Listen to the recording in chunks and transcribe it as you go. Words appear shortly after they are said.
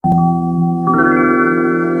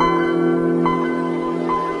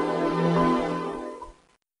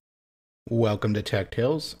Welcome to Tech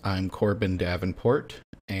Tales. I'm Corbin Davenport,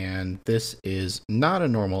 and this is not a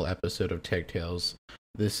normal episode of Tech Tales.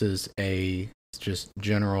 This is a just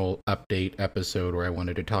general update episode where I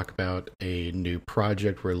wanted to talk about a new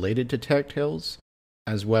project related to Tech Tales,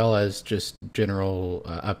 as well as just general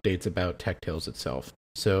updates about Tech Tales itself.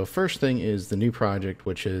 So first thing is the new project,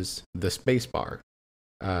 which is the Spacebar.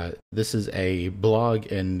 This is a blog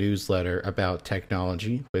and newsletter about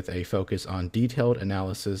technology with a focus on detailed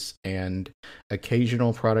analysis and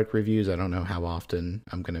occasional product reviews. I don't know how often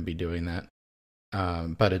I'm going to be doing that,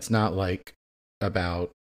 but it's not like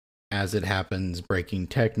about as it happens breaking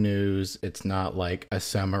tech news. It's not like a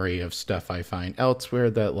summary of stuff I find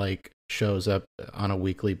elsewhere that like shows up on a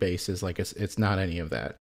weekly basis. Like it's not any of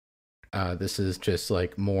that. This is just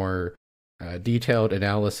like more detailed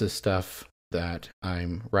analysis stuff that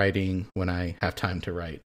I'm writing when I have time to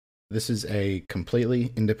write. This is a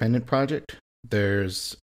completely independent project.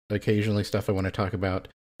 There's occasionally stuff I want to talk about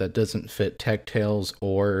that doesn't fit Tech Tales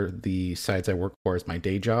or the sites I work for as my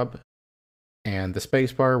day job. And the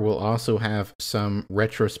Spacebar will also have some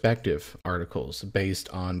retrospective articles based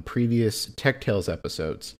on previous Tech Tales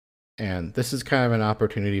episodes. And this is kind of an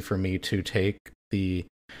opportunity for me to take the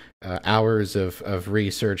hours of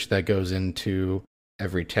research that goes into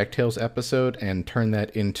every Tech Tales episode and turn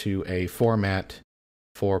that into a format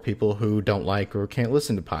for people who don't like or can't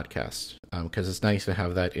listen to podcasts. Because it's nice to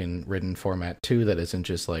have that in written format too, that isn't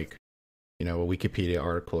just like, a Wikipedia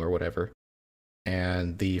article or whatever.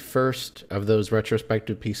 And the first of those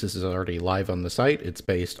retrospective pieces is already live on the site. It's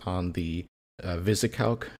based on the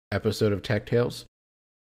VisiCalc episode of Tech Tales.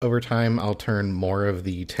 Over time, I'll turn more of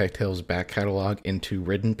the Tech Tales back catalog into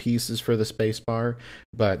written pieces for the Spacebar,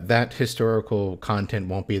 but that historical content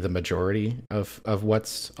won't be the majority of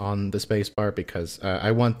what's on the Spacebar because I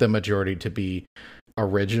want the majority to be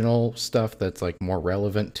original stuff that's like more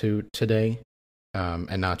relevant to today,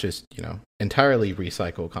 and not just, entirely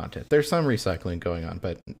recycled content. There's some recycling going on,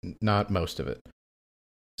 but not most of it.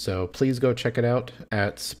 So please go check it out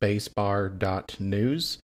at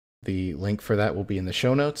spacebar.news. The link for that will be in the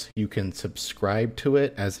show notes. You can subscribe to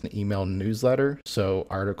it as an email newsletter, so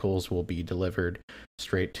articles will be delivered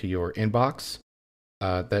straight to your inbox.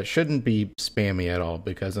 That shouldn't be spammy at all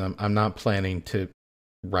because I'm not planning to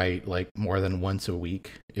write like more than once a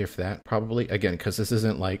week, if that, probably. Again, because this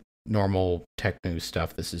isn't like normal tech news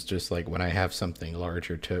stuff. This is just like when I have something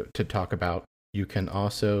larger to talk about. You can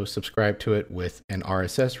also subscribe to it with an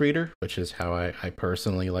RSS reader, which is how I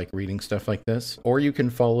personally like reading stuff like this. Or you can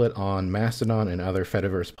follow it on Mastodon and other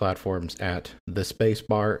Fediverse platforms at the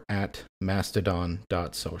Spacebar at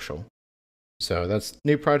mastodon.social. So that's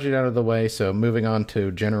new project out of the way. So moving on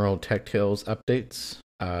to general Tech Tales updates.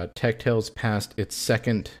 Tech Tales passed its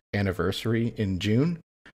second anniversary in June.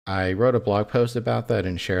 I wrote a blog post about that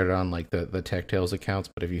and shared it on like the Tech Tales accounts,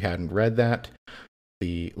 but if you hadn't read that,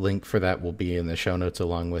 the link for that will be in the show notes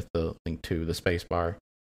along with the link to the Spacebar.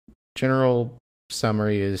 General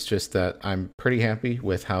summary is just that I'm pretty happy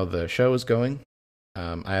with how the show is going.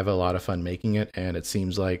 I have a lot of fun making it, and it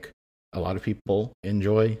seems like a lot of people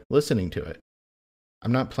enjoy listening to it.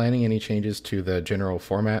 I'm not planning any changes to the general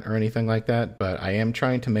format or anything like that, but I am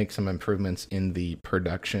trying to make some improvements in the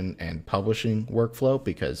production and publishing workflow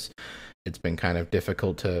because it's been kind of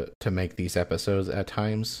difficult to make these episodes at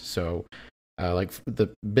times. So like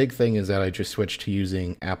the big thing is that I just switched to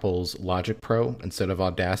using Apple's Logic Pro instead of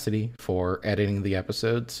Audacity for editing the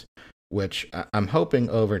episodes, which I'm hoping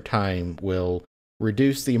over time will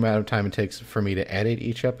reduce the amount of time it takes for me to edit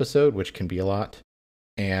each episode, which can be a lot,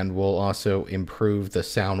 and will also improve the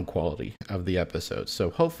sound quality of the episodes.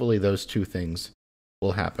 So hopefully those two things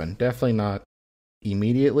will happen. Definitely not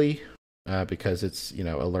immediately because it's, a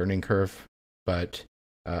learning curve, but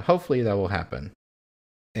hopefully that will happen.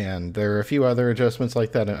 And there are a few other adjustments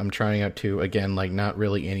like that I'm trying out too. Again, like not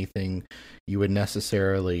really anything you would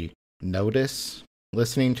necessarily notice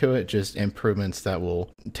listening to it, just improvements that will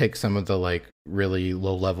take some of the like really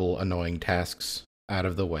low level annoying tasks out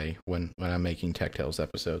of the way when I'm making Tech Tales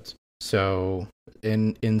episodes. So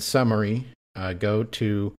in summary, go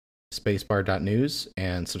to spacebar.news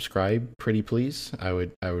and subscribe, pretty please. I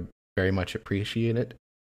would very much appreciate it.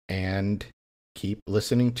 And keep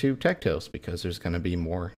listening to Tech Tales because there's going to be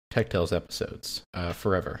more Tech Tales episodes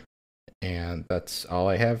forever. And that's all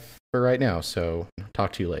I have for right now. So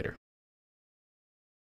talk to you later.